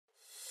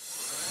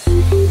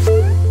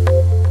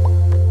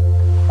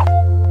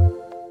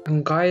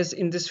Guys,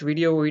 in this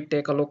video we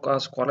take a look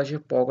at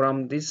scholarship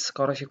program. This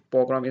scholarship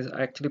program is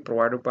actually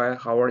provided by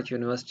Howard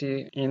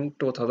University in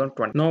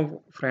 2020.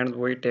 Now friends,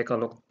 we take a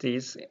look at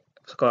these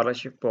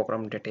scholarship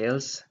program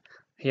details.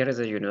 Here is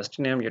the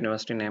university name.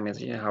 University name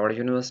is Howard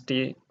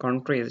University.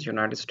 Country is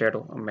United States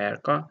of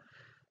America.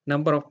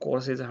 Number of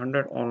courses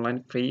 100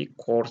 online free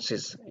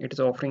courses. It is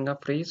offering a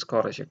free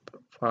scholarship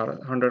for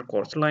 100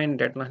 courses.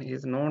 Deadline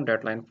is no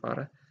deadline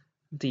for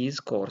these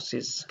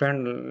courses.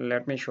 Friend,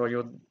 let me show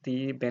you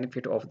the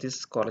benefit of this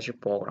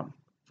scholarship program.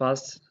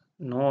 First,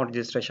 no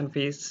registration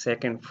fees.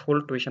 Second,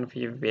 full tuition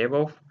fee waive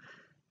off.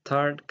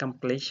 Third,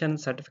 completion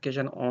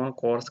certification on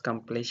course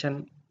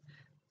completion.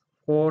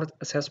 Fourth,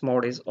 assess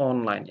mode is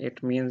online.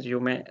 It means you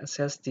may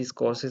assess these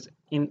courses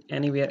in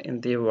anywhere in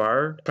the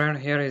world. And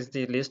here is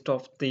the list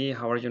of the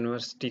Howard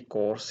University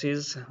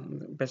courses.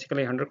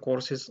 Basically, 100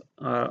 courses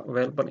are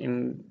available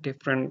in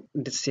different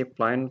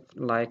disciplines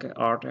like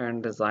art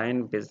and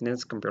design,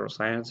 business, computer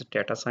science,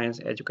 data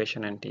science,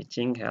 education and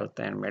teaching, health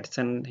and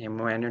medicine,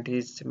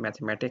 humanities,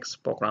 mathematics,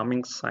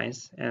 programming,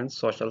 science, and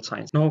social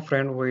science. Now,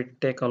 friend, we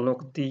take a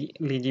look at the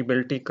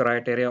eligibility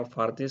criteria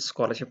for this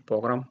scholarship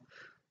program.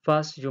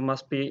 First, you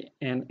must be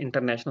an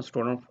international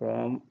student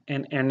from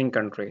an ending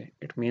country.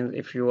 It means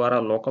if you are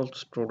a local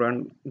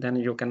student, then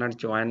you cannot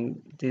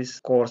join this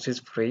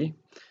courses free.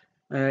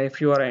 If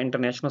you are an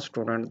international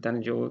student,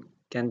 then you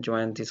can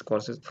join these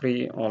courses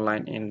free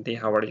online in the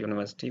Howard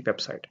University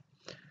website.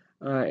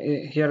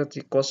 Here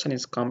the question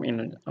is come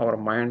in our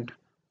mind: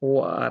 who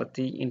are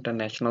the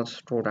international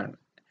student?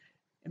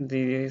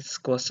 This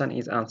question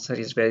is answer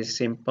is very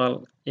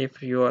simple.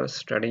 If you are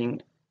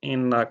studying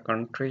in a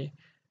country,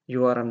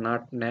 you are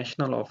not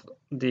national of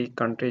the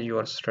country you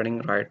are studying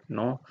right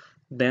now,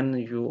 then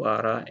you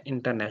are an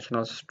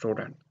international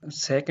student.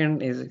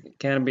 Second is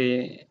can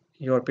be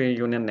European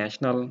Union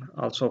national,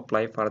 also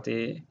apply for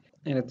the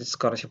this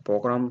scholarship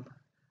program.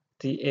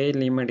 The age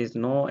limit is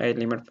no age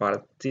limit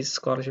for this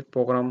scholarship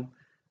program.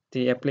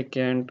 The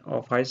applicant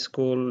of high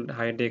school,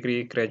 high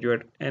degree,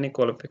 graduate, any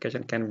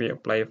qualification can be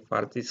applied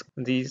for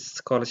this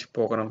scholarship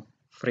program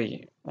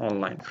free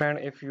online. Friend,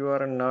 if you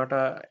are not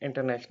an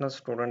international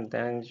student,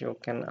 then you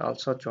can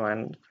also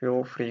join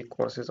few free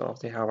courses of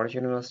the Howard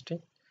University.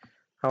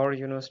 Howard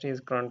University is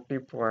currently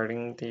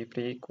providing the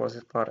free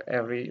courses for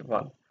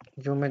everyone.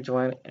 You may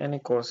join any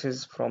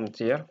courses from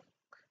there.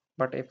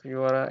 But if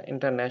you are an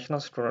international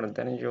student,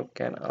 then you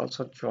can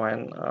also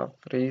join a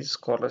free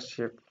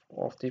scholarship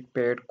of the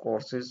paid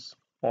courses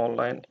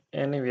online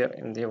anywhere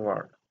in the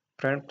world.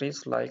 Friend,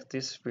 please like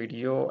this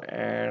video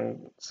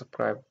and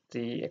subscribe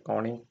the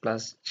Accounting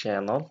Plus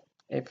channel.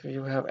 If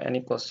you have any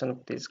question,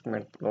 please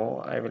comment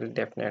below. I will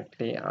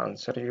definitely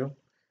answer you.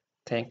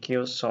 Thank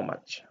you so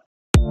much.